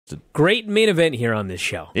posted. Great main event here on this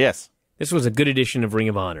show. Yes. This was a good edition of Ring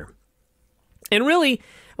of Honor. And really,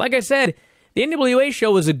 like I said, the NWA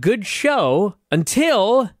show was a good show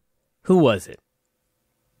until... Who was it?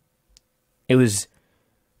 It was...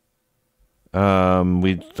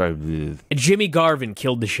 Jimmy Garvin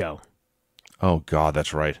killed the show. Oh, God,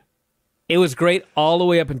 that's right. It was great all the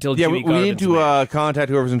way up until Jimmy Garvin's we need to contact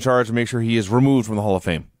whoever's in charge and make sure he is removed from the Hall of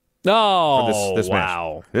Fame. Oh, this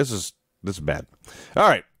wow. Match. This is bad. All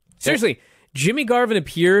right. Seriously, Jimmy Garvin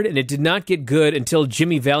appeared, and it did not get good until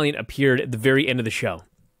Jimmy Valiant appeared at the very end of the show.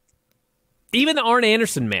 Even the Arn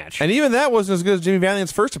Anderson match. And even that wasn't as good as Jimmy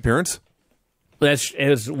Valiant's first appearance. That's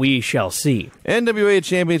as we shall see. NWA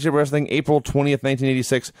Championship Wrestling, April 20th,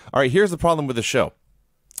 1986. All right, here's the problem with the show.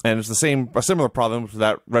 And it's a similar problem to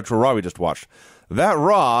that Retro Raw we just watched. That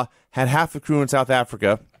Raw had half the crew in South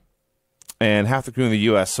Africa and half the crew in the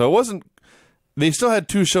U.S., so it wasn't... They still had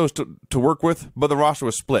two shows to work with, but the roster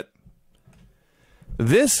was split.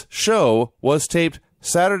 This show was taped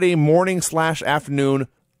Saturday morning/afternoon,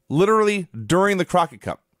 literally during the Crockett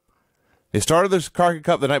Cup. They started the Crockett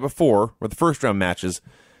Cup the night before, with the first round matches,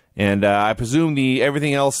 and I presume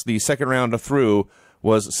everything else, the second round through,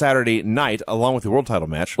 was Saturday night, along with the world title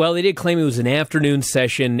match. Well, they did claim it was an afternoon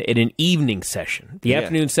session and an evening session. The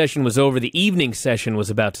afternoon session was over. The evening session was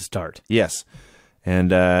about to start. Yes. And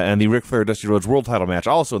the Ric Flair Dusty Rhodes world title match,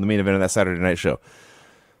 also in the main event of that Saturday night show.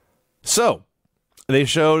 So, they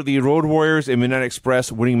showed the Road Warriors and Midnight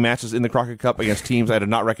Express winning matches in the Crockett Cup against teams I did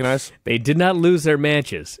not recognize. They did not lose their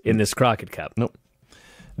matches in this Crockett Cup. Nope.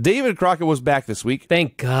 David Crockett was back this week.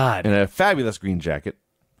 Thank God. In a fabulous green jacket.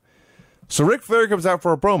 So Ric Flair comes out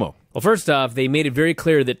for a promo. Well, first off, they made it very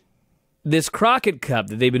clear that this Crockett Cup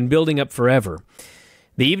that they've been building up forever,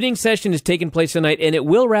 the evening session is taking place tonight, and it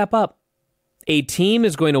will wrap up. A team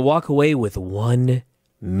is going to walk away with $1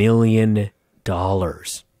 million.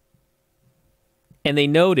 And they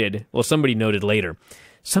noted, well, somebody noted later,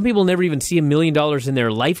 some people never even see $1 million in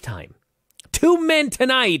their lifetime. 2 men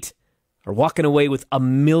tonight are walking away with $1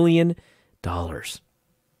 million. It's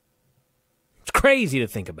crazy to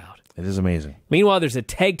think about. It is amazing. Meanwhile, there's a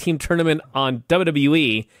tag team tournament on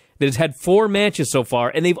WWE that has had 4 matches so far,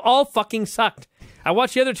 and they've all fucking sucked. I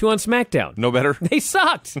watched the other 2 on SmackDown. No better? They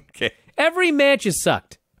sucked. Okay. Every match has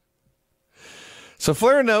sucked. So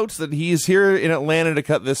Flair notes that he's here in Atlanta to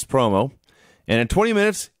cut this promo, and in 20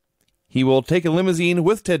 minutes, he will take a limousine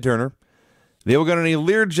with Ted Turner. They will get on a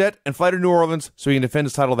Learjet and fly to New Orleans so he can defend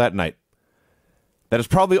his title that night. That is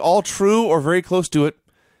probably all true or very close to it,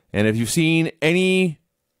 and if you've seen any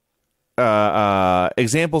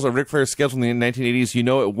examples of Ric Flair's schedule in the 1980s, you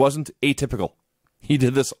know it wasn't atypical. He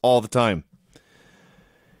did this all the time.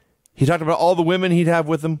 He talked about all the women he'd have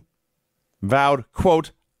with him, vowed,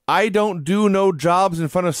 quote, "I don't do no jobs in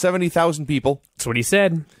front of 70,000 people." That's what he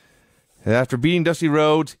said. And after beating Dusty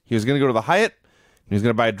Rhodes, he was going to go to the Hyatt, and he was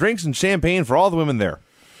going to buy drinks and champagne for all the women there.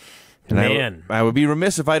 And Man. I would be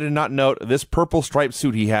remiss if I did not note this purple striped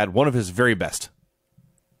suit he had, one of his very best.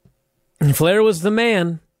 Flair was the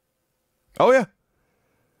man. Oh, yeah.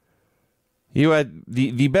 You had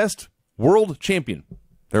the best world champion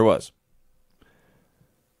there was.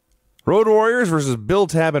 Road Warriors versus Bill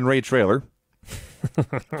Tabb and Ray Traylor.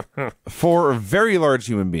 4 very large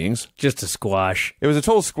human beings. Just a squash. It was a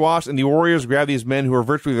total squash, and the Warriors grabbed these men who were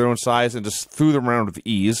virtually their own size and just threw them around with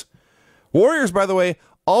ease. Warriors, by the way,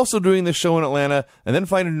 also doing this show in Atlanta and then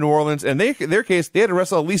flying to New Orleans, and in their case, they had to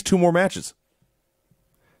wrestle at least 2 more matches.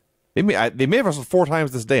 They may have wrestled 4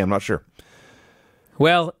 times this day, I'm not sure.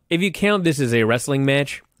 Well, if you count this as a wrestling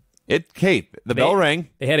match... The bell rang.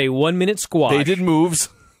 They had a 1-minute squash. They did moves.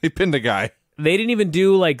 They pinned a guy. They didn't even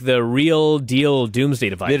do, like, the real deal Doomsday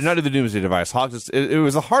Device. They did not do the Doomsday Device. Hawk it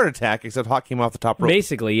was a heart attack, except Hawk came off the top rope.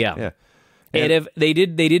 Basically, yeah. Yeah. And if they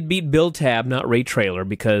did beat Bill Tabb, not Ray Traylor,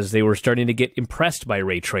 because they were starting to get impressed by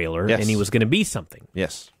Ray Traylor, Yes. and he was going to be something.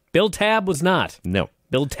 Yes. Bill Tabb was not. No.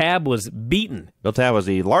 Bill Tabb was beaten. Bill Tabb was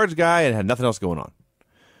a large guy and had nothing else going on.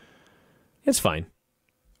 It's fine.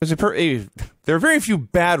 There are very few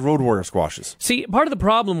bad Road Warrior squashes. See, part of the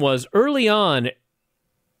problem was early on,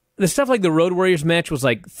 the stuff like the Road Warriors match was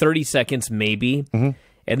like 30 seconds maybe. Mm-hmm.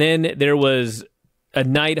 And then there was a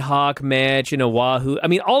Nighthawk match and a Wahoo. I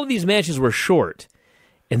mean, all of these matches were short.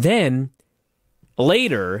 And then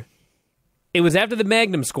later, it was after the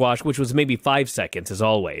Magnum squash, which was maybe 5 seconds as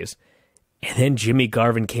always. And then Jimmy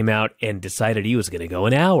Garvin came out and decided he was going to go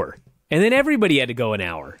an hour. And then everybody had to go an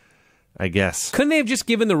hour. I guess. Couldn't they have just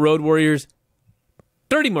given the Road Warriors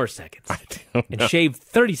 30 more seconds I don't know. and shaved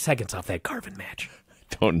 30 seconds off that Garvin match?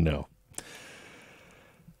 I don't know.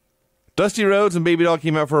 Dusty Rhodes and Baby Doll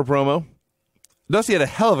came out for a promo. Dusty had a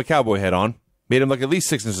hell of a cowboy hat on. made him look at least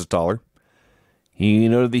 6 inches taller. He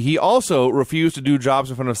noted that he also refused to do jobs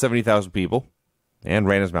in front of 70,000 people and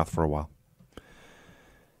ran his mouth for a while.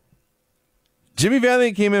 Jimmy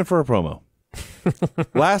Valiant came in for a promo.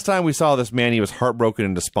 Last time we saw this man, he was heartbroken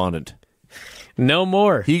and despondent. No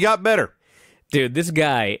more. He got better. Dude, this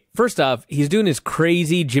guy, first off, he's doing his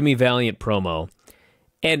crazy Jimmy Valiant promo,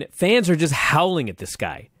 and fans are just howling at this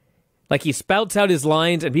guy. Like, he spouts out his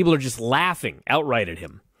lines, and people are just laughing outright at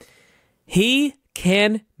him. He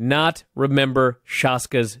cannot remember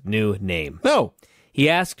Shaska's new name. No. He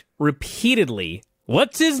asked repeatedly,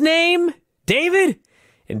 "What's his name? David?"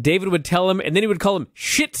 And David would tell him, and then he would call him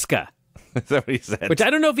Shitska. Is that what he said? Which I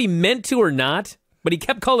don't know if he meant to or not, but he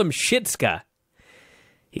kept calling him Shitska.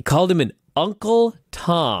 He called him an Uncle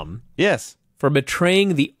Tom. Yes. For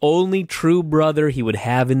betraying the only true brother he would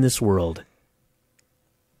have in this world.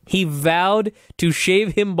 He vowed to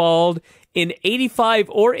shave him bald in 85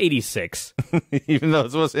 or 86. Even though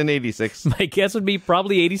it was in 86. My guess would be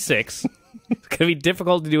probably 86. It's going to be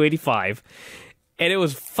difficult to do 85. And it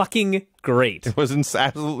was fucking great. It was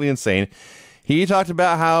absolutely insane. He talked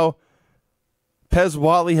about how Pez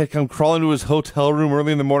Whatley had come crawling to his hotel room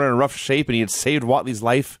early in the morning in rough shape, and he had saved Whatley's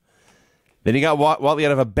life. Then he got Whatley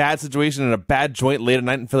out of a bad situation in a bad joint late at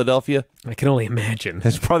night in Philadelphia. I can only imagine.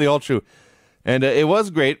 It's probably all true. And it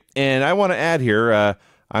was great. And I want to add here,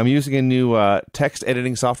 I'm using a new text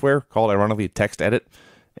editing software called, ironically, TextEdit.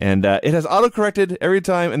 And it has autocorrected every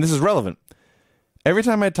time, and this is relevant. Every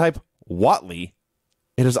time I type Whatley,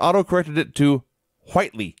 it has autocorrected it to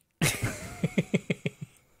Whiteley.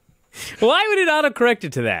 Why would it autocorrect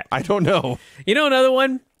it to that? I don't know. You know another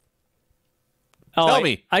one? Oh, Tell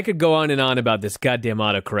me. I could go on and on about this goddamn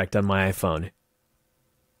autocorrect on my iPhone.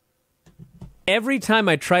 Every time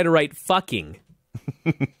I try to write fucking,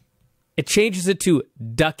 it changes it to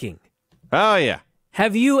ducking. Oh, yeah.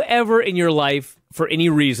 Have you ever in your life, for any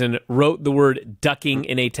reason, wrote the word ducking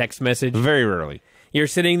in a text message? Very rarely. You're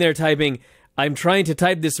sitting there typing, "I'm trying to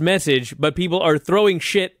type this message, but people are throwing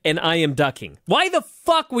shit and I am ducking." Why the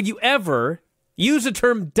fuck would you ever use the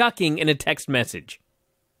term ducking in a text message?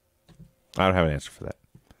 I don't have an answer for that.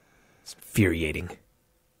 It's infuriating.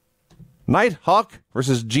 Nighthawk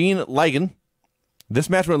versus Gene Ligon. This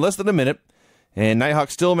match went less than a minute, and Nighthawk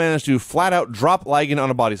still managed to flat-out drop Ligon on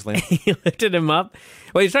a body slam. He lifted him up.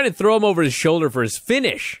 Well, he's trying to throw him over his shoulder for his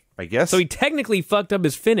finish. I guess. So he technically fucked up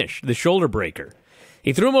his finish, the shoulder breaker.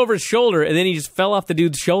 He threw him over his shoulder, and then he just fell off the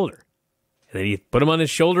dude's shoulder. And then he put him on his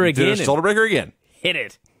shoulder again. Did a shoulder breaker again. Hit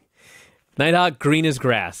it. Nighthawk green as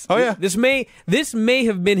grass. Oh, yeah. This may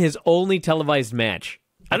have been his only televised match.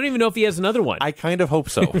 I don't even know if he has another one. I kind of hope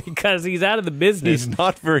so. Because he's out of the business. He's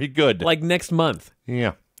not very good. Like next month.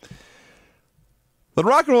 Yeah. The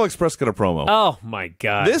Rock and Roll Express got a promo. Oh, my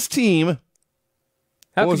God. This team...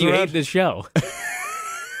 How was can you around- hate this show?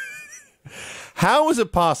 How is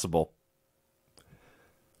it possible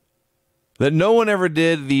that no one ever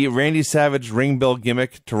did the Randy Savage ring bell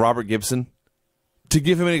gimmick to Robert Gibson to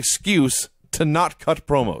give him an excuse to not cut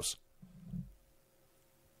promos?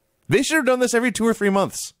 They should have done this every 2 or 3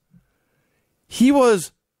 months. He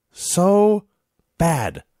was so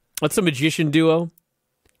bad. What's the magician duo?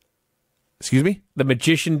 Excuse me? The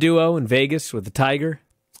magician duo in Vegas with the tiger?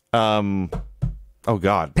 Oh,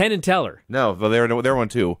 God. Penn and Teller. No, they're one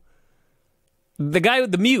too. The guy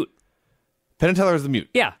with the mute. Penn and Teller is the mute.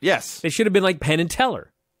 Yeah. Yes. They should have been like Penn and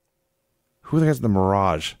Teller. Who are the guys in the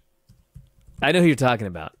Mirage? I know who you're talking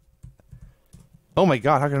about. Oh, my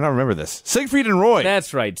God. How can I not remember this? Siegfried and Roy.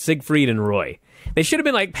 That's right. Siegfried and Roy. They should have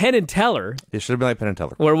been like Penn and Teller, It should have been like Penn and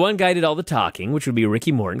Teller. where one guy did all the talking, which would be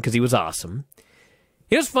Ricky Morton, because he was awesome.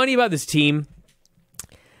 You know what's funny about this team?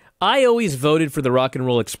 I always voted for the Rock and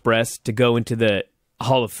Roll Express to go into the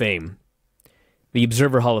Hall of Fame, the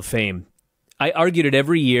Observer Hall of Fame. I argued it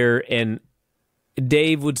every year, and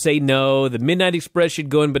Dave would say no, the Midnight Express should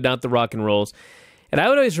go in, but not the Rock and Rolls. And I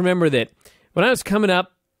would always remember that when I was coming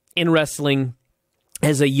up in wrestling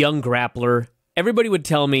as a young grappler, everybody would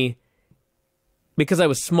tell me, because I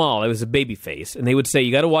was small, I was a babyface, and they would say,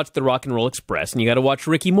 you got to watch the Rock and Roll Express, and you got to watch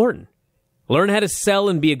Ricky Morton. Learn how to sell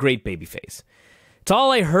and be a great babyface. It's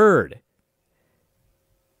all I heard.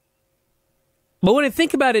 But when I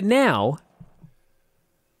think about it now,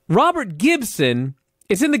 Robert Gibson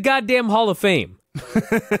is in the goddamn Hall of Fame.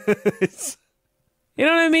 You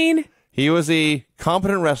know what I mean? He was a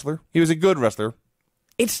competent wrestler. He was a good wrestler.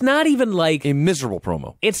 It's not even like... A miserable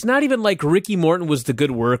promo. It's not even like Ricky Morton was the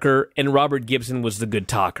good worker and Robert Gibson was the good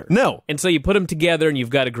talker. No. And so you put them together and you've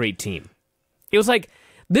got a great team. It was like,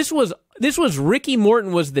 this was Ricky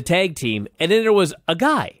Morton was the tag team, and then there was a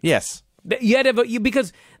guy. Yes. You had to have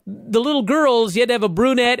because the little girls, you had to have a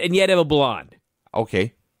brunette and you had to have a blonde.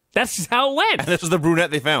 Okay. That's just how it went. And this is the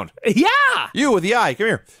brunette they found. Yeah. You with the eye. Come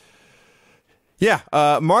here. Yeah.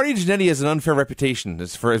 Marty Jannetty has an unfair reputation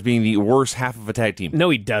as far as being the worst half of a tag team. No,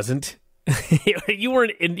 he doesn't. You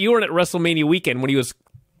weren't at WrestleMania weekend when he was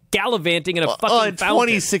gallivanting in a fucking in fountain.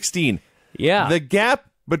 2016. Yeah. The gap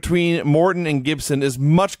between Morton and Gibson is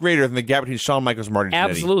much greater than the gap between Shawn Michaels and Marty Jannetty.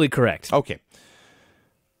 Absolutely correct. Okay.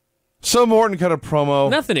 So Morton cut a promo.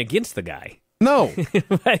 Nothing against the guy. No.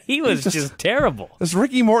 But he was just terrible. This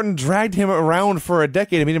Ricky Morton dragged him around for a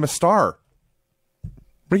decade and made him a star.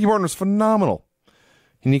 Ricky Morton was phenomenal.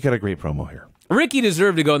 And he cut a great promo here. Ricky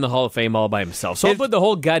deserved to go in the Hall of Fame all by himself. So I'll put the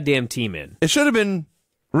whole goddamn team in. It should have been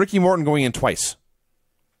Ricky Morton going in twice.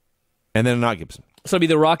 And then not Gibson. So it'd be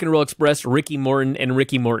the Rock and Roll Express, Ricky Morton, and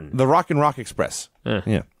Ricky Morton. The Rock and Rock Express.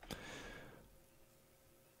 Yeah.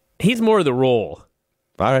 He's more of the role.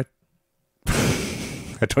 All right.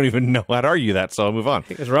 I don't even know how to argue that, so I'll move on.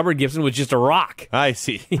 Because Robert Gibson was just a rock. I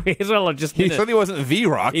see. He certainly wasn't the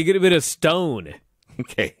Rock. He could have been a stone.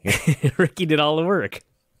 Okay. Ricky did all the work.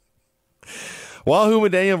 Wahoo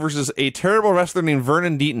McDaniel versus a terrible wrestler named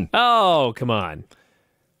Vernon Deaton. Oh, come on.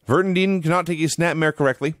 Vernon Deaton cannot take his snapmare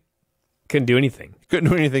correctly. Couldn't do anything.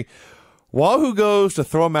 Couldn't do anything. Wahoo goes to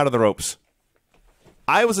throw him out of the ropes.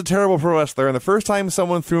 I was a terrible pro wrestler, and the first time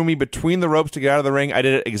someone threw me between the ropes to get out of the ring, I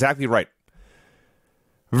did it exactly right.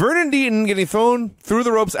 Vernon Deaton getting thrown through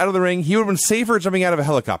the ropes out of the ring, he would have been safer jumping out of a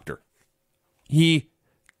helicopter. He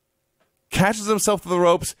catches himself to the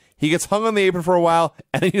ropes, he gets hung on the apron for a while,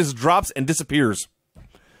 and then he just drops and disappears.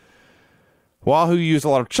 Wahoo used a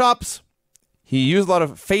lot of chops. He used a lot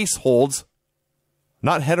of face holds.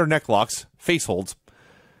 Not head or neck locks, face holds.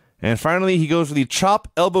 And finally, he goes for the chop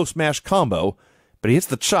elbow smash combo, but he hits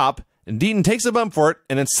the chop, and Deaton takes a bump for it,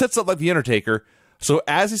 and then sits up like The Undertaker. So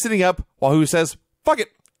as he's sitting up, Wahoo says, fuck it,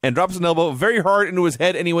 and drops an elbow very hard into his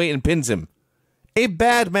head anyway and pins him. A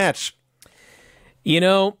bad match. You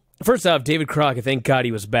know, first off, David Crockett, thank God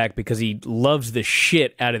he was back because he loves the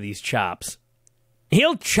shit out of these chops.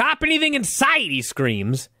 He'll chop anything in sight, he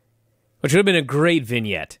screams. Which would have been a great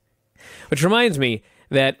vignette. Which reminds me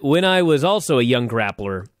that when I was also a young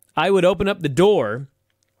grappler, I would open up the door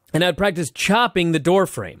and I'd practice chopping the door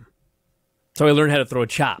frame. So I learned how to throw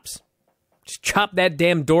chops. Just chop that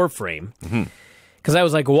damn door frame. Because I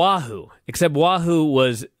was like Wahoo. Except Wahoo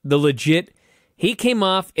was the legit... He came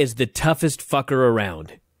off as the toughest fucker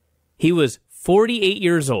around. He was 48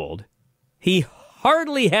 years old. He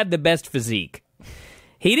hardly had the best physique.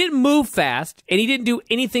 He didn't move fast, and he didn't do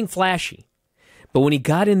anything flashy. But when he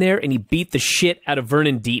got in there and he beat the shit out of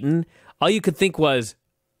Vernon Deaton, all you could think was,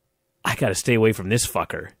 I gotta stay away from this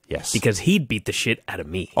fucker. Yes. Because he'd beat the shit out of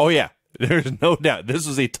me. Oh, yeah. There's no doubt. This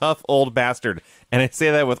was a tough old bastard. And I say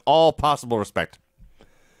that with all possible respect.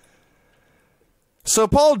 So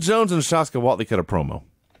Paul Jones and Shaska Whatley cut a promo.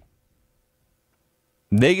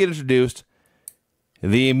 They get introduced.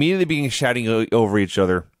 They immediately begin shouting over each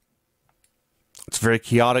other. It's very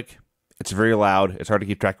chaotic. It's very loud. It's hard to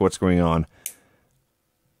keep track of what's going on.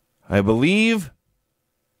 I believe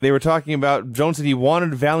they were talking about Jones said he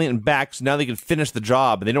wanted Valiant back, so now they can finish the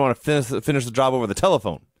job, and they don't want to finish the job over the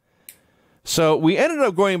telephone. So we ended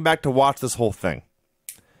up going back to watch this whole thing.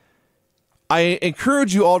 I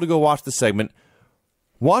encourage you all to go watch the segment.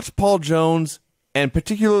 Watch Paul Jones, and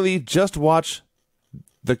particularly just watch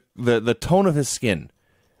the tone of his skin.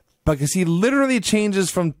 Because he literally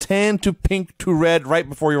changes from tan to pink to red right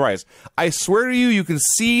before your eyes. I swear to you, you can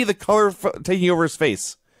see the color taking over his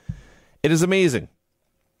face. It is amazing.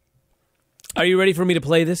 Are you ready for me to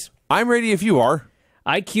play this? I'm ready if you are.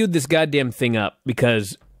 I queued this goddamn thing up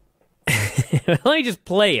because... Let me just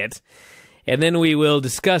play it, and then we will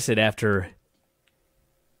discuss it after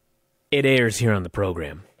it airs here on the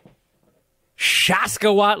program.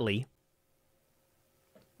 Shaska Whatley,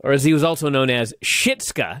 or as he was also known as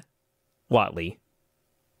Shitska Whatley,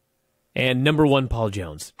 and number one Paul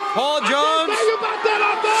Jones. Paul Jones,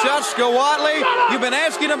 Shaska Whatley, you've been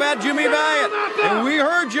asking about Jimmy Valiant, and we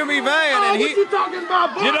heard Jimmy Valiant, and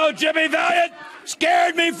he... You know, Jimmy Valiant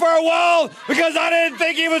scared me for a while because I didn't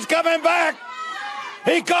think he was coming back.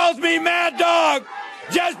 He calls me Mad Dog.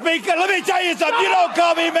 Just because, let me tell you something, you don't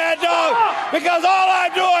call me Mad Dog because all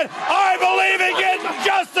I'm doing, I believe in getting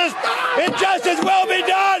justice, and justice will be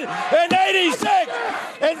done in 86.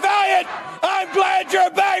 And Valiant, I'm glad you're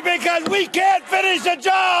back because we can't finish the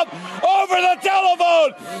job over the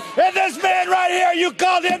telephone. And this man right here, you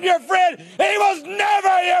called him your friend. He was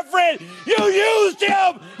never your friend. You used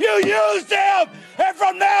him. And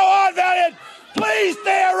from now on, Valiant, please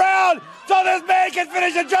stay around so this man can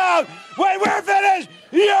finish the job. When we're finished,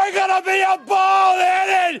 you're gonna be a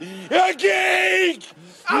bald-headed geek.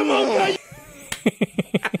 I'm gonna...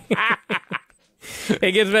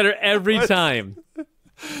 It gets better every time. Look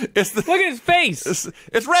at his face.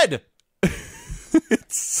 It's red.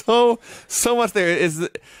 It's so much there.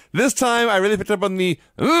 This time I really picked up on the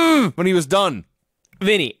when he was done.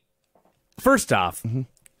 Vinny, first off,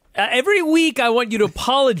 every week I want you to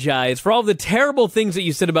apologize for all the terrible things that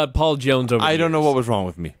you said about Paul Jones over the I don't know years. what was wrong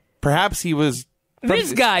with me. Perhaps he was...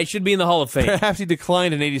 This guy should be in the Hall of Fame. Perhaps he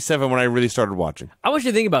declined in 87 when I really started watching. I want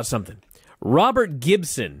you to think about something. Robert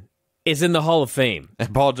Gibson is in the Hall of Fame.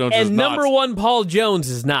 And Paul Jones is And not. number one, Paul Jones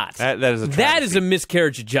is not. That is a That travesty. is a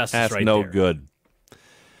miscarriage of justice That's right no there. good.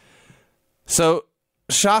 So,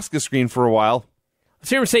 Shaska screened for a while. Let's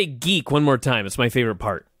hear him say geek one more time. It's my favorite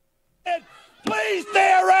part. Please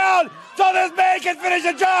stay around so this man can finish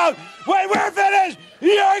the job. When we're finished,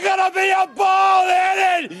 you're gonna be a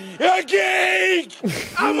bald-headed geek.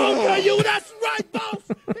 I'm gonna tell you that's right, boss.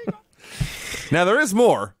 Now, there is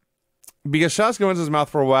more. Because Shaska runs his mouth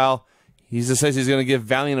for a while. He just says he's going to give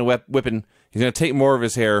Valiant a whipping. He's going to take more of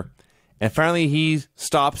his hair. And finally, he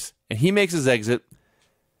stops, and he makes his exit.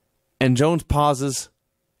 And Jones pauses,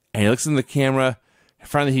 and he looks in the camera. And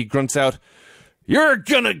finally, he grunts out, "You're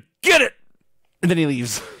gonna get it!" And then he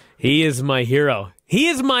leaves. He is my hero. He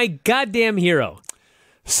is my goddamn hero.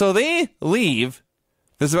 So they leave.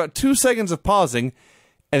 There's about 2 seconds of pausing,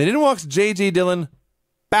 and then in walks J.J. Dillon,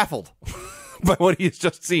 baffled by what he's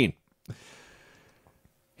just seen.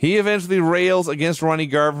 He eventually rails against Ronnie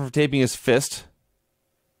Garvin for taping his fist.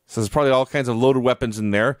 So there's probably all kinds of loaded weapons in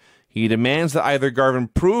there. He demands that either Garvin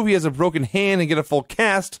prove he has a broken hand and get a full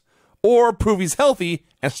cast, or prove he's healthy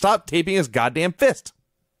and stop taping his goddamn fist.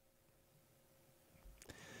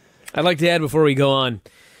 I'd like to add before we go on,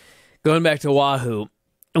 going back to Wahoo,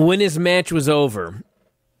 when his match was over,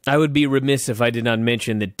 I would be remiss if I did not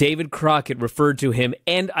mention that David Crockett referred to him,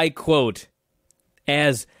 and I quote,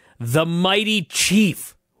 as the mighty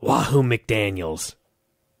Chief Wahoo McDaniels.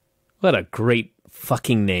 What a great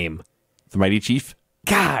fucking name. The Mighty Chief?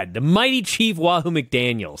 God, the mighty Chief Wahoo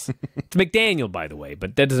McDaniels. It's McDaniel, by the way,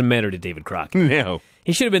 but that doesn't matter to David Crockett. No.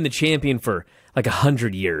 He should have been the champion for like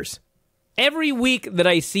 100 years. Every week that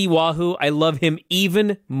I see Wahoo, I love him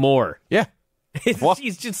even more. Yeah.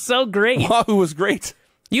 He's just so great. Wahoo was great.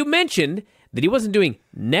 You mentioned that he wasn't doing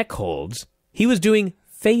neck holds. He was doing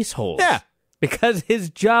face holds. Yeah. Because his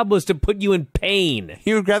job was to put you in pain.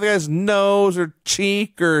 He would grab the guy's nose or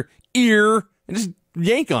cheek or ear and just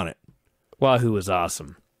yank on it. Wahoo was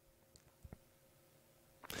awesome.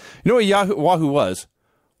 You know what Wahoo was?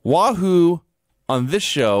 Wahoo on this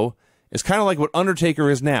show is kind of like what Undertaker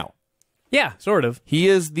is now. Yeah, sort of. He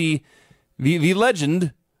is the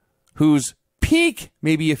legend whose peak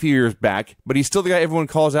maybe a few years back, but he's still the guy everyone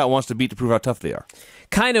calls out and wants to beat to prove how tough they are.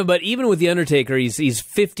 Kind of, but even with The Undertaker, he's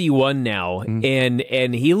 51 now,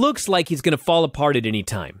 and he looks like he's going to fall apart at any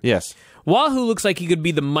time. Yes. Wahoo looks like he could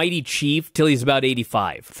be the mighty Chief till he's about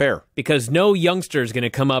 85. Fair. Because no youngster is going to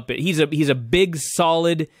come up. He's a big,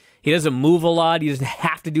 solid. He doesn't move a lot. He doesn't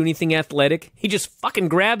have to do anything athletic. He just fucking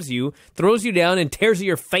grabs you, throws you down, and tears at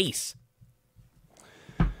your face.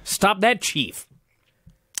 Stop that, Chief.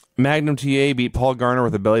 Magnum TA beat Paul Garner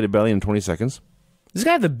with a belly-to-belly in 20 seconds. Does this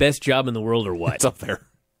guy have the best job in the world or what? It's up there.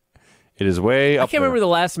 It is way up I can't there. remember the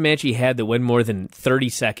last match he had that went more than 30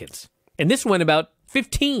 seconds. And this went about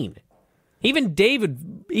 15. Even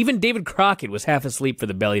David Crockett was half asleep for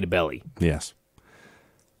the belly-to-belly. Yes.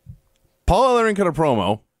 Paul Ellering cut a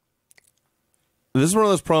promo. This is one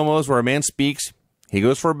of those promos where a man speaks, he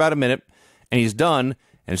goes for about a minute, and he's done.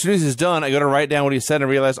 And as soon as he's done, I go to write down what he said and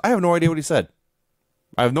I realize I have no idea what he said.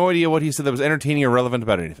 I have no idea what he said that was entertaining or relevant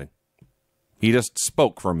about anything. He just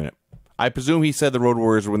spoke for a minute. I presume he said the Road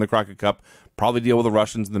Warriors would win the Crockett Cup, probably deal with the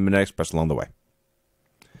Russians and the Midnight Express along the way.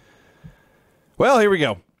 Well, here we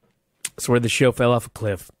go. That's where the show fell off a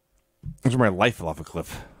cliff. That's where my life fell off a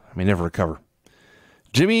cliff. I may never recover.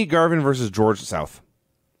 Jimmy Garvin versus George South.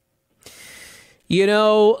 You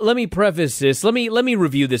know, let me preface this. Let me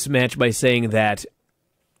review this match by saying that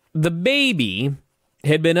the baby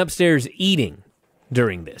had been upstairs eating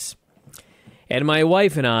during this. And my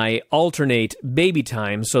wife and I alternate baby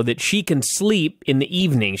time so that she can sleep in the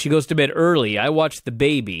evening. She goes to bed early. I watch the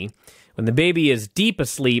baby. When the baby is deep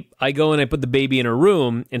asleep, I go and I put the baby in her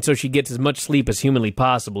room, and so she gets as much sleep as humanly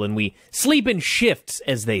possible, and we sleep in shifts,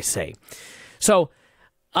 as they say. So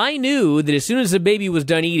I knew that as soon as the baby was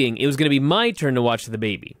done eating, it was going to be my turn to watch the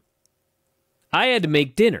baby. I had to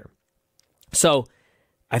make dinner. So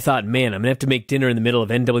I thought, man, I'm going to have to make dinner in the middle of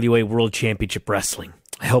NWA World Championship Wrestling.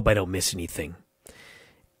 I hope I don't miss anything.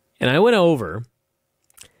 And I went over,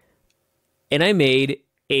 and I made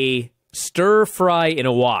a stir fry in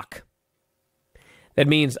a wok. That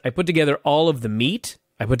means I put together all of the meat,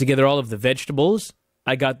 I put together all of the vegetables,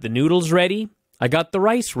 I got the noodles ready, I got the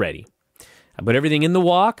rice ready. I put everything in the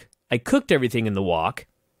wok, I cooked everything in the wok,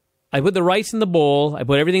 I put the rice in the bowl, I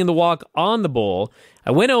put everything in the wok on the bowl,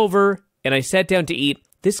 I went over and I sat down to eat.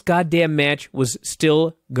 This goddamn match was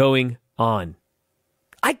still going on.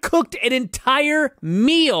 I cooked an entire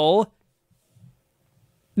meal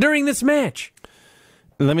during this match.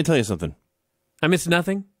 Let me tell you something. I missed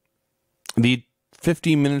nothing. The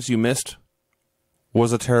 15 minutes you missed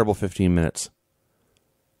was a terrible 15 minutes.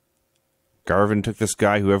 Garvin took this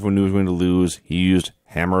guy who everyone knew was going to lose. He used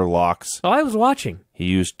hammer locks. Oh, I was watching. He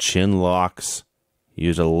used chin locks. He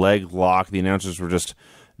used a leg lock. The announcers were just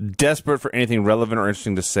desperate for anything relevant or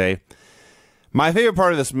interesting to say. My favorite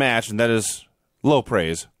part of this match, and that is low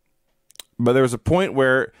praise, but there was a point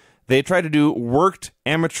where they tried to do worked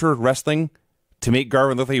amateur wrestling to make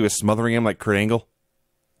Garvin look like he was smothering him like Kurt Angle.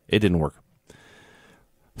 It didn't work.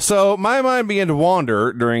 So my mind began to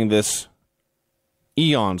wander during this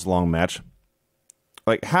eons long match.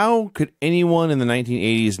 Like, how could anyone in the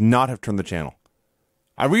 1980s not have turned the channel?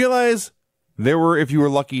 I realize there were, if you were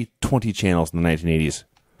lucky, 20 channels in the 1980s.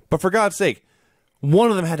 But for God's sake, one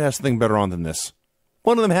of them had to have something better on than this.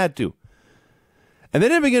 One of them had to. And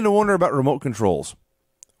then I began to wonder about remote controls.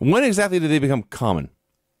 When exactly did they become common?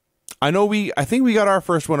 I think we got our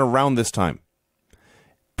first one around this time.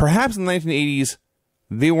 Perhaps in the 1980s,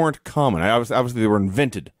 they weren't common. Obviously, they were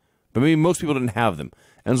invented. But maybe most people didn't have them.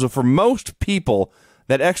 And so for most people,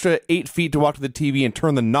 that extra 8 feet to walk to the TV and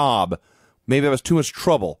turn the knob, maybe that was too much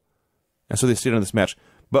trouble. And so they stayed on this match.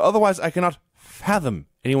 But otherwise, I cannot fathom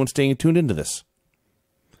anyone staying tuned into this.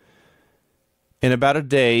 In about a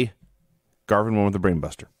day, Garvin won with the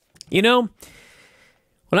Brainbuster. You know,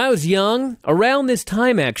 when I was young, around this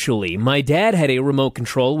time actually, my dad had a remote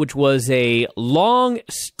control, which was a long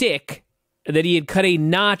stick that he had cut a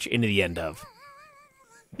notch into the end of.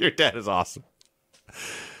 Your dad is awesome.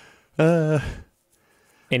 And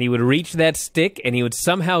he would reach that stick, and he would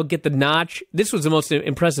somehow get the notch. This was the most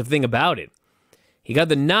impressive thing about it. He got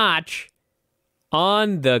the notch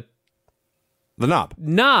on the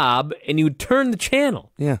knob, and he would turn the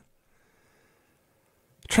channel. Yeah.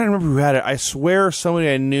 I'm trying to remember who had it. I swear somebody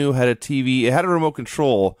I knew had a TV. It had a remote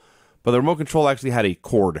control, but the remote control actually had a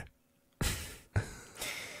cord.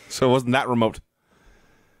 So it wasn't that remote.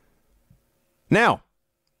 Now,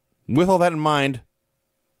 with all that in mind,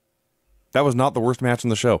 that was not the worst match on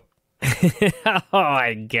the show. Oh,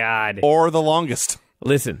 my God. Or the longest.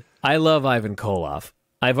 Listen, I love Ivan Koloff.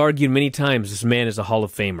 I've argued many times this man is a Hall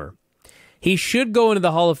of Famer. He should go into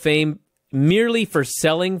the Hall of Fame merely for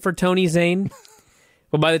selling for Tony Zane.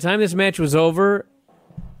 But by the time this match was over,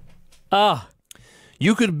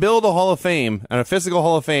 you could build a Hall of Fame, and a physical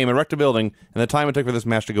Hall of Fame, erect a building, and the time it took for this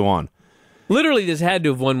match to go on. Literally, this had to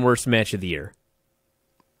have won worst match of the year.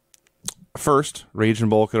 First, Rage and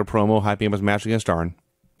Bull cut a promo hyping up his match against Arn.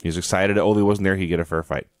 He was excited that Ole wasn't there, he'd get a fair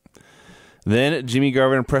fight. Then Jimmy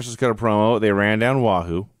Garvin and Precious cut a promo. They ran down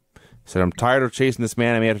Wahoo. Said, I'm tired of chasing this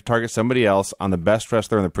man. I may have to target somebody else. I'm the best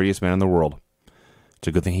wrestler and the prettiest man in the world. It's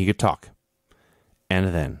a good thing he could talk. And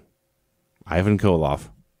then, Ivan Koloff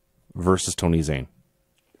versus Tony Zane.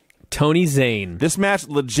 Tony Zane. This match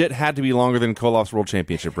legit had to be longer than Koloff's World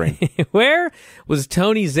Championship reign. Where was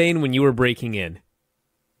Tony Zane when you were breaking in?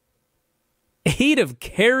 He'd have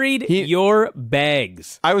carried your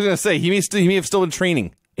bags. I was going to say, he may have still been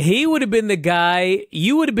training. He would have been the guy,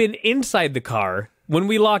 you would have been inside the car when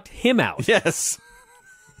we locked him out. Yes.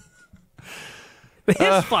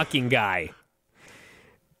 This fucking guy.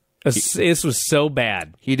 This was so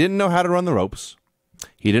bad. He didn't know how to run the ropes.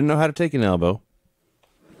 He didn't know how to take an elbow.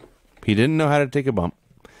 He didn't know how to take a bump.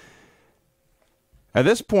 At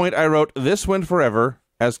this point, I wrote, this went forever,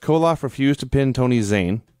 as Koloff refused to pin Tony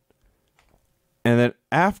Zane. And then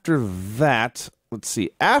after that,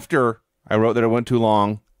 after I wrote that it went too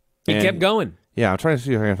long. He kept going. Yeah, I'm trying to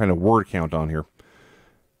see if I can find a word count on here.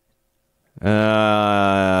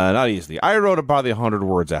 Not easily. I wrote about 100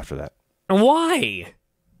 words after that. Why?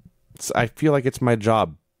 I feel like it's my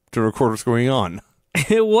job to record what's going on.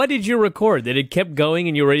 What did you record? That it kept going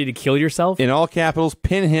and you were ready to kill yourself? In all capitals,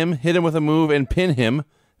 pin him, hit him with a move, and pin him.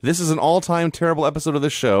 This is an all-time terrible episode of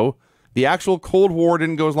this show. The actual Cold War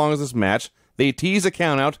didn't go as long as this match. They teased a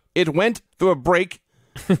count-out. It went through a break.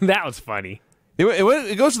 That was funny.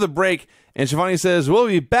 It goes to the break, and Shivani says, we'll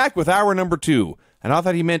be back with hour number 2. And I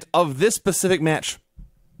thought he meant of this specific match.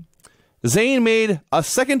 Zayn made a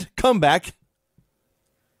second comeback.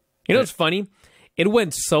 You know what's funny? It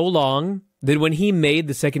went so long that when he made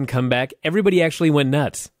the second comeback, everybody actually went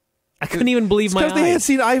nuts. I couldn't even believe my eyes. Because they had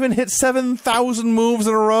seen Ivan hit 7,000 moves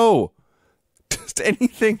in a row. noticed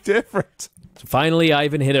anything different. Finally,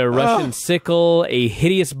 Ivan hit a Russian sickle, a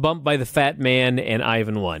hideous bump by the fat man, and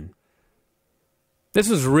Ivan won. This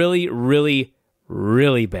was really, really,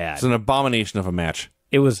 really bad. It's an abomination of a match.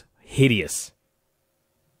 It was hideous.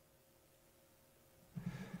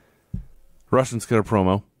 Russians cut a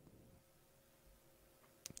promo.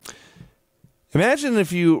 Imagine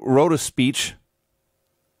if you wrote a speech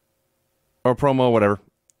or a promo, whatever.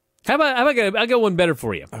 How about I got one better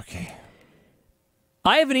for you. Okay.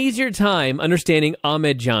 I have an easier time understanding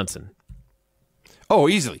Ahmed Johnson. Oh,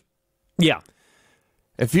 easily. Yeah.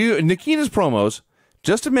 If you Nikita's promos,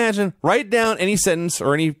 just imagine, write down any sentence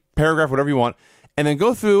or any paragraph, whatever you want, and then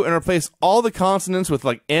go through and replace all the consonants with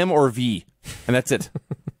like M or V, and that's it.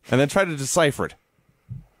 And then try to decipher it.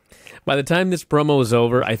 By the time this promo was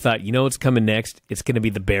over, I thought, you know what's coming next? It's going to be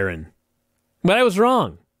the Baron. But I was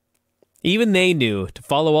wrong. Even they knew to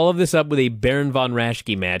follow all of this up with a Baron von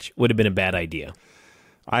Raschke match would have been a bad idea.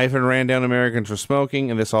 Ivan ran down Americans for smoking,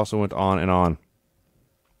 and this also went on and on.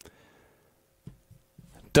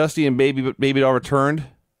 Dusty and Baby Doll returned.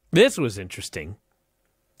 This was interesting.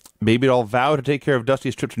 Baby Doll vowed to take care of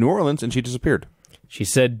Dusty's trip to New Orleans, and she disappeared. She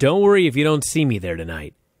said, don't worry if you don't see me there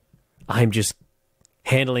tonight. I'm just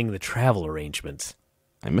handling the travel arrangements.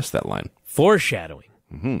 I missed that line. Foreshadowing.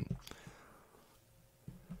 Mm-hmm.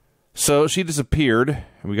 So she disappeared,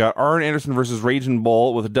 and we got Arn Anderson versus Raging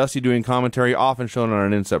Bull with Dusty doing commentary, often shown on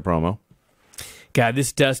an inset promo. God,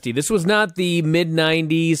 this Dusty. This was not the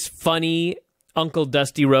mid-90s funny Uncle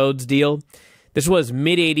Dusty Rhodes deal. This was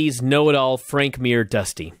mid-80s know-it-all Frank Mir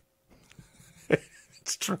Dusty.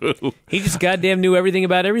 It's true. He just goddamn knew everything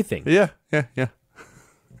about everything. Yeah.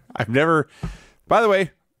 I've never... By the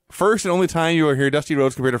way, first and only time you will hear Dusty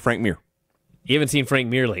Rhodes compared to Frank Mir. You haven't seen Frank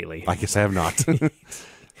Mir lately. I guess I have not.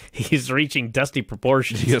 He's reaching Dusty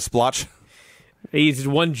proportions. Did he get a splotch? He's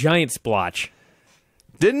one giant splotch.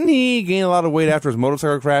 Didn't he gain a lot of weight after his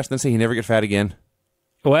motorcycle crash and then say he never get fat again?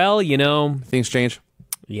 Well, you know... Things change.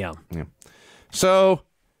 Yeah. So,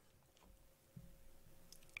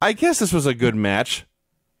 I guess this was a good match.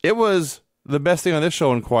 It was the best thing on this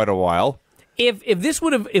show in quite a while. If this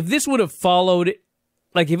would have followed,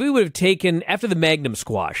 like if we would have taken after the Magnum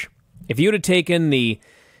Squash, if you would have taken the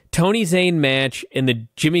Tony Zane match and the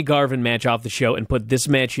Jimmy Garvin match off the show and put this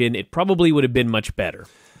match in, it probably would have been much better.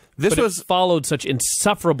 But it followed such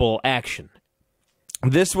insufferable action.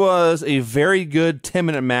 This was a very good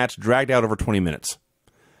 10-minute match dragged out over 20 minutes.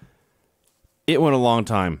 It went a long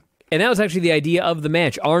time. And that was actually the idea of the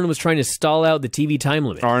match. Arn was trying to stall out the TV time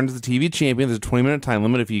limit. Arn's the TV champion. There's a 20-minute time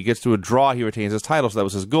limit. If he gets to a draw, he retains his title, so that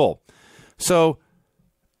was his goal. So,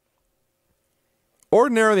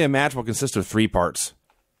 ordinarily, a match will consist of 3 parts.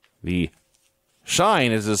 The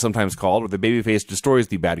shine, as it is sometimes called, where the babyface destroys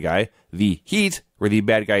the bad guy. The heat, where the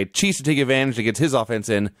bad guy cheats to take advantage and gets his offense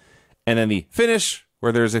in. And then the finish,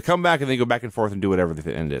 where there's a comeback and they go back and forth and do whatever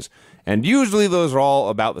the end is. And usually those are all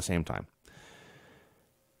about the same time.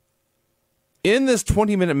 In this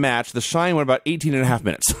 20-minute match, the shine went about 18 and a half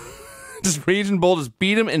minutes. Just Raging Bull just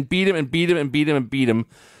beat him and beat him and beat him and beat him and beat him.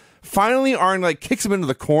 Finally, Arn kicks him into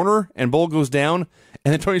the corner and Bull goes down.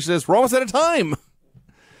 And then Tony says, we're almost out of time.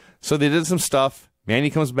 So they did some stuff.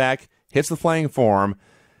 Manny comes back, hits the flying forearm.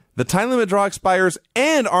 The time limit draw expires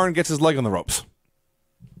and Arn gets his leg on the ropes.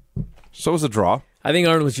 So it was a draw. I think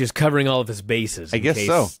Arn was just covering all of his bases. I guess in case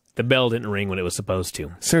so. The bell didn't ring when it was supposed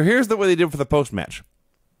to. So here's the way they did for the post-match.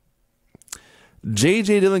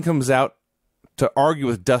 J.J. Dillon comes out to argue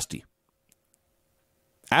with Dusty.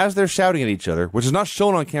 As they're shouting at each other, which is not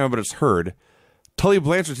shown on camera but it's heard, Tully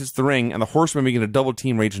Blanchard hits the ring and the Horsemen begin to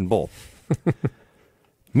double-team Raging Bull.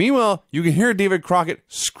 Meanwhile, you can hear David Crockett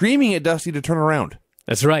screaming at Dusty to turn around.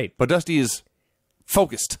 That's right. But Dusty is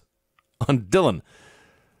focused on Dillon.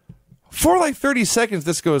 For 30 seconds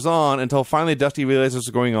this goes on until finally Dusty realizes what's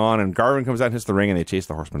going on and Garvin comes out and hits the ring and they chase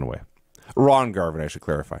the Horsemen away. Ron Garvin, I should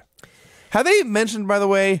clarify. Have they mentioned, by the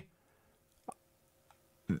way,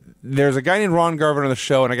 there's a guy named Ron Garvin on the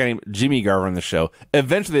show and a guy named Jimmy Garvin on the show.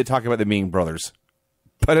 Eventually they talk about them being brothers.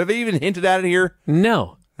 But have they even hinted at it here?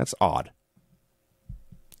 No. That's odd.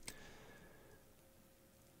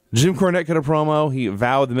 Jim Cornette cut a promo. He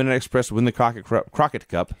vowed the Midnight Express would win the Crockett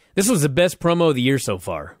Cup. This was the best promo of the year so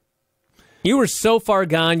far. You were so far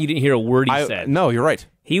gone, you didn't hear a word he said. No, you're right.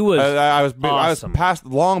 He was awesome. I was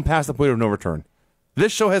long past the point of no return.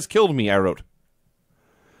 This show has killed me, I wrote.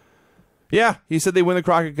 Yeah, he said they win the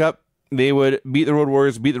Crockett Cup. They would beat the Road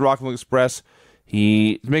Warriors, beat the Rockland Express.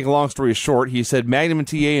 To make a long story short, he said Magnum and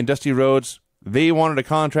TA and Dusty Rhodes, they wanted a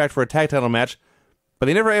contract for a tag title match, but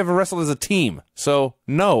they never ever wrestled as a team. So,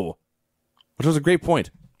 no. Which was a great point.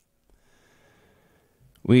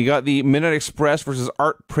 We got the Midnight Express versus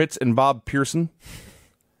Art Pritz and Bob Pearson.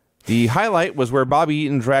 The highlight was where Bobby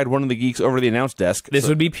Eaton dragged one of the geeks over to the announce desk. This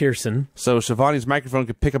would be Pearson. So Schiavone's microphone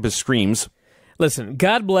could pick up his screams. Listen,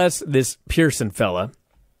 God bless this Pearson fella.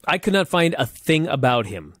 I could not find a thing about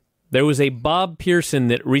him. There was a Bob Pearson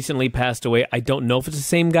that recently passed away. I don't know if it's the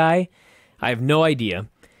same guy. I have no idea.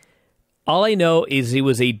 All I know is he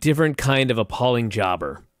was a different kind of appalling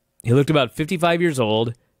jobber. He looked about 55 years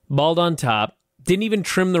old, bald on top, didn't even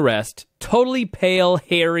trim the rest, totally pale,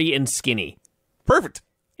 hairy, and skinny. Perfect.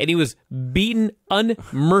 And he was beaten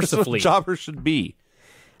unmercifully. That's what jobbers should be.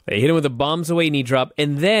 They hit him with a bombs away knee drop,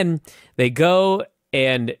 and then they go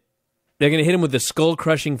and they're going to hit him with the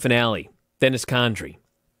skull-crushing finale, Dennis Condrey.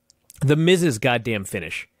 The Miz's goddamn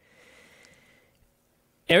finish.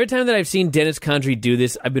 Every time that I've seen Dennis Condrey do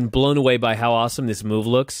this, I've been blown away by how awesome this move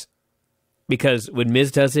looks. Because when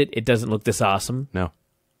Miz does it, it doesn't look this awesome. No.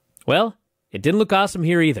 Well, it didn't look awesome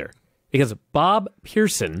here either. Because Bob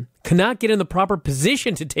Pearson could not get in the proper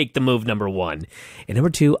position to take the move, number one. And number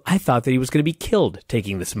two, I thought that he was going to be killed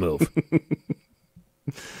taking this move.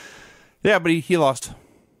 Yeah, but he lost.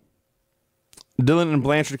 Dylan and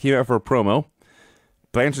Blanchard came out for a promo.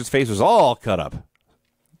 Blanchard's face was all cut up.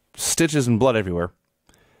 Stitches and blood everywhere.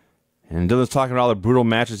 And Dylan's talking about all the brutal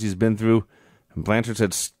matches he's been through. And Blanchard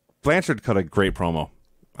said, Blanchard cut a great promo.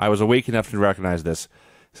 I was awake enough to recognize this.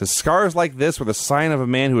 He says, scars like this were the sign of a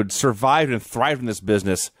man who had survived and thrived in this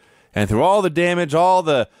business. And through all the damage, all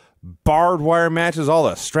the barbed wire matches, all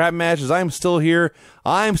the strap matches, I'm still here.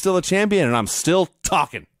 I'm still a champion, and I'm still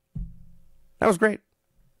talking. That was great.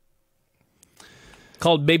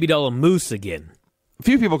 Called Baby Doll a moose again. A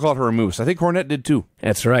few people called her a moose. I think Cornette did too.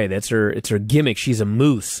 That's right. It's her gimmick. She's a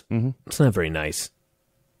moose. Mm-hmm. It's not very nice.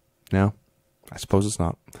 No, I suppose it's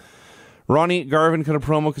not. Ronnie Garvin cut a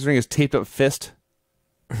promo considering his taped up fist.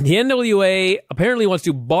 The NWA apparently wants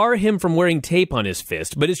to bar him from wearing tape on his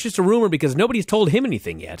fist, but it's just a rumor because nobody's told him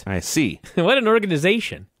anything yet. I see. What an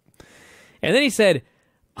organization. And then he said,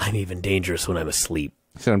 I'm even dangerous when I'm asleep.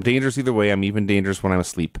 He said, I'm dangerous either way. I'm even dangerous when I'm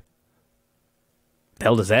asleep. The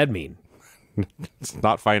hell does that mean? Let's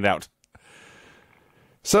not find out.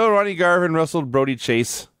 So Ronnie Garvin wrestled Brody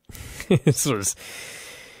Chase. This was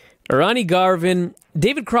Ronnie Garvin.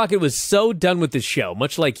 David Crockett was so done with this show,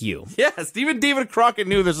 much like you. Yes, even David Crockett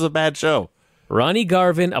knew this was a bad show. Ronnie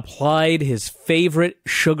Garvin applied his favorite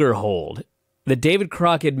sugar hold that David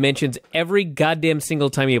Crockett mentions every goddamn single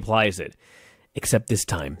time he applies it. Except this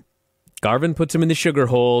time. Garvin puts him in the sugar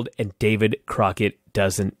hold, and David Crockett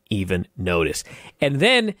doesn't even notice. And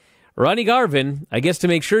then Ronnie Garvin, I guess to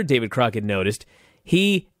make sure David Crockett noticed,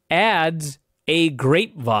 he adds a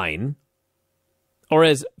grapevine, or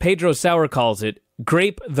as Pedro Sauer calls it,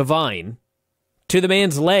 grape the vine, to the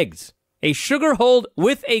man's legs. A sugar hold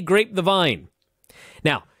with a grape the vine.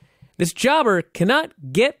 Now, this jobber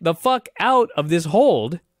cannot get the fuck out of this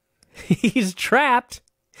hold. He's trapped.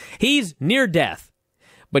 He's near death.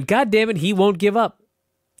 But goddammit, he won't give up.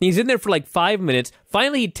 He's in there for like 5 minutes.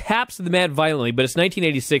 Finally, he taps the mat violently, but it's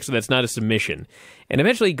 1986, so that's not a submission. And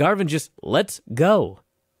eventually, Garvin just lets go.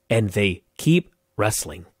 And they keep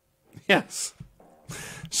wrestling. Yes.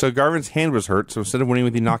 So Garvin's hand was hurt, so instead of winning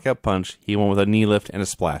with the knockout punch, he won with a knee lift and a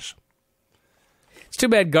splash. It's too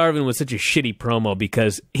bad Garvin was such a shitty promo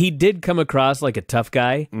because he did come across like a tough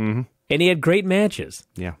guy, and he had great matches.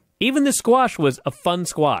 Yeah. Even the squash was a fun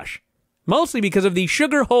squash, mostly because of the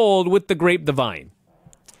sugar hold with the grape the vine.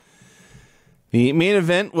 The main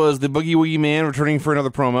event was the Boogie Woogie Man returning for another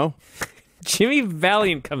promo. Jimmy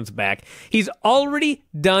Valiant comes back. He's already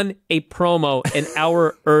done a promo an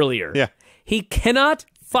hour earlier. Yeah. He cannot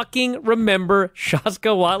fucking remember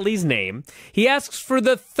Shaska Watley's name. He asks for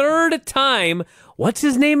the third time, what's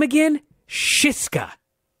his name again? Shiska.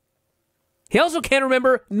 He also can't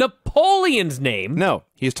remember Napoleon's name. No,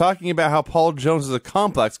 he's talking about how Paul Jones is a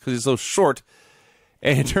complex because he's so short.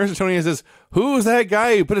 And he turns to Tony and says, who's that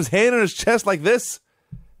guy who put his hand on his chest like this?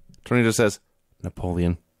 Tony just says,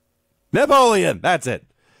 Napoleon. Napoleon! That's it.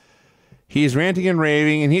 He's ranting and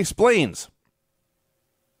raving, and he explains.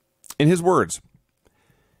 In his words,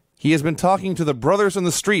 he has been talking to the brothers on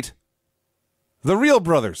the street. The real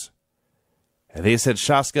brothers. And they said,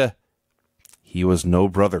 Shaska, he was no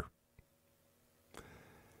brother.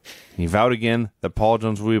 He vowed again that Paul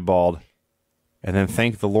Jones would be bald, and then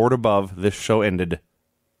thanked the Lord above, this show ended.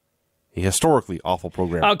 A historically awful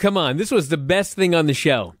program. Oh, come on. This was the best thing on the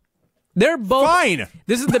show. They're both... Fine!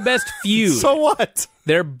 This is the best feud. So what?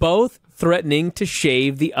 They're both threatening to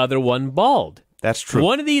shave the other one bald. That's true.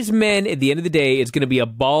 One of these men, at the end of the day, is going to be a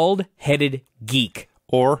bald-headed geek.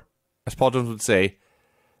 Or, as Paul Jones would say,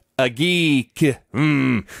 A geek.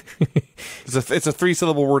 Mm. It's a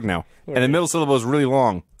 3-syllable word now. And the middle syllable is really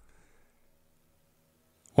long.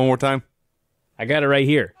 One more time. I got it right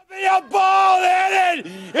here. Be a bald-headed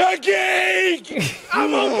geek!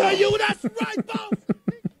 I'm gonna tell you that's right, folks!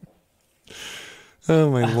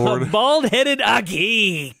 Oh, my A Lord. bald-headed a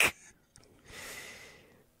geek.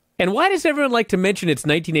 And why does everyone like to mention it's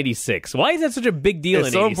 1986? Why is that such a big deal It's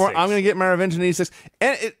in so 86? important. I'm going to get my revenge in 86.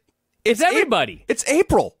 And It's everybody. It's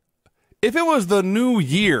April. If it was the new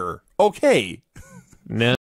year, okay. No.